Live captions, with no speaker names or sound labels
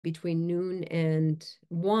between noon and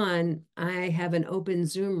 1, I have an open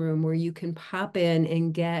Zoom room where you can pop in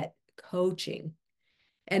and get coaching.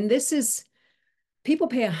 And this is, people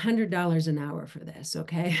pay $100 an hour for this,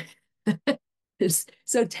 okay?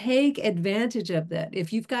 So take advantage of that.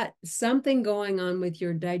 If you've got something going on with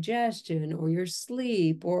your digestion or your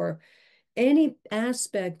sleep or any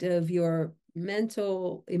aspect of your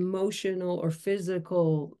mental, emotional, or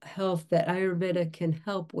physical health that Ayurveda can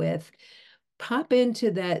help with, pop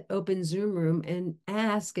into that open Zoom room and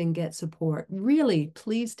ask and get support. Really,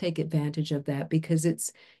 please take advantage of that because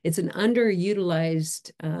it's an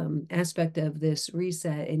underutilized aspect of this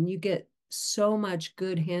reset, and you get so much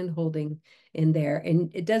good hand holding in there.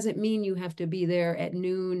 And it doesn't mean you have to be there at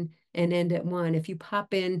noon and end at 1. If you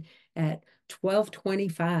pop in at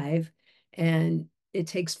 12:25 and it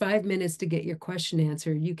takes 5 minutes to get your question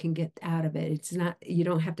answered, you can get out of it. It's not, you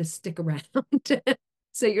don't have to stick around.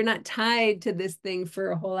 So you're not tied to this thing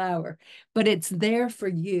for a whole hour, but it's there for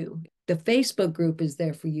you. The Facebook group is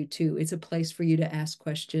there for you too. It's a place for you to ask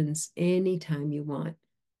questions anytime you want.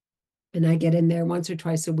 And I get in there once or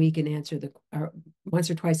twice a week and answer or once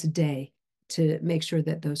or twice a day to make sure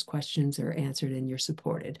that those questions are answered and you're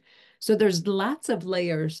supported. So there's lots of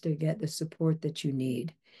layers to get the support that you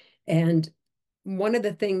need. And one of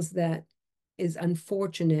the things that is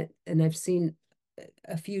unfortunate, and I've seen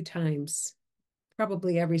a few times,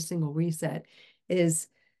 probably every single reset, is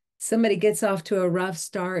somebody gets off to a rough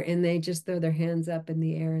start and they just throw their hands up in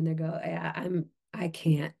the air and they go, yeah, I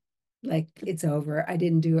can't, like, it's over. I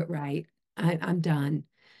didn't do it right. I'm done.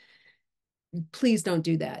 Please don't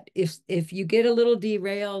do that. If you get a little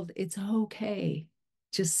derailed, it's okay.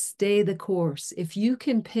 Just stay the course. If you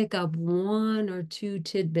can pick up 1 or 2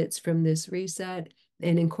 tidbits from this reset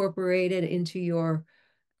and incorporate it into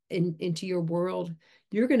your world,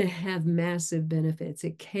 you're going to have massive benefits.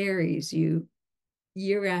 It carries you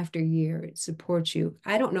year after year. It supports you.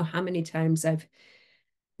 I don't know how many times I've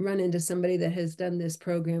run into somebody that has done this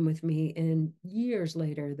program with me, and years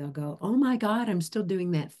later they'll go, "Oh my God, I'm still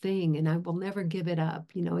doing that thing and I will never give it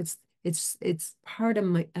up." It's part of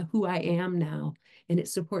my who I am now, and it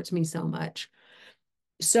supports me so much.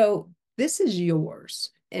 So this is yours,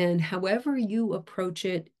 and however you approach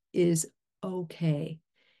it is okay.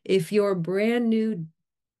 If you're brand new,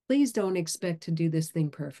 please don't expect to do this thing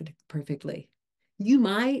perfectly. You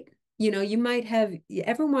might, you might have,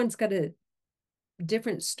 everyone's got a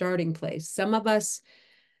different starting place. Some of us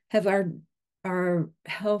have our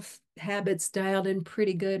health habits dialed in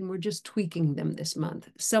pretty good and we're just tweaking them this month.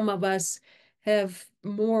 Some of us have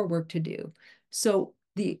more work to do. So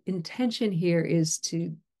the intention here is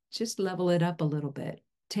to just level it up a little bit.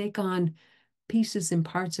 Take on pieces and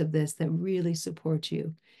parts of this that really support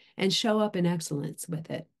you and show up in excellence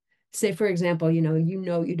with it. Say, for example, you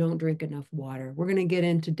don't drink enough water. We're going to get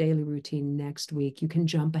into daily routine next week. You can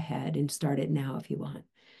jump ahead and start it now if you want.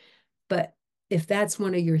 But if that's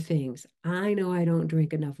one of your things, I know I don't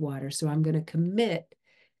drink enough water, so I'm going to commit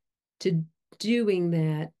to doing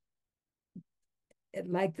that.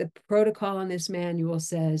 Like the protocol in this manual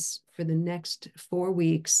says, for the next 4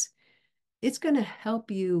 weeks, it's going to help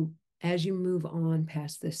you as you move on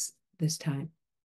past this time.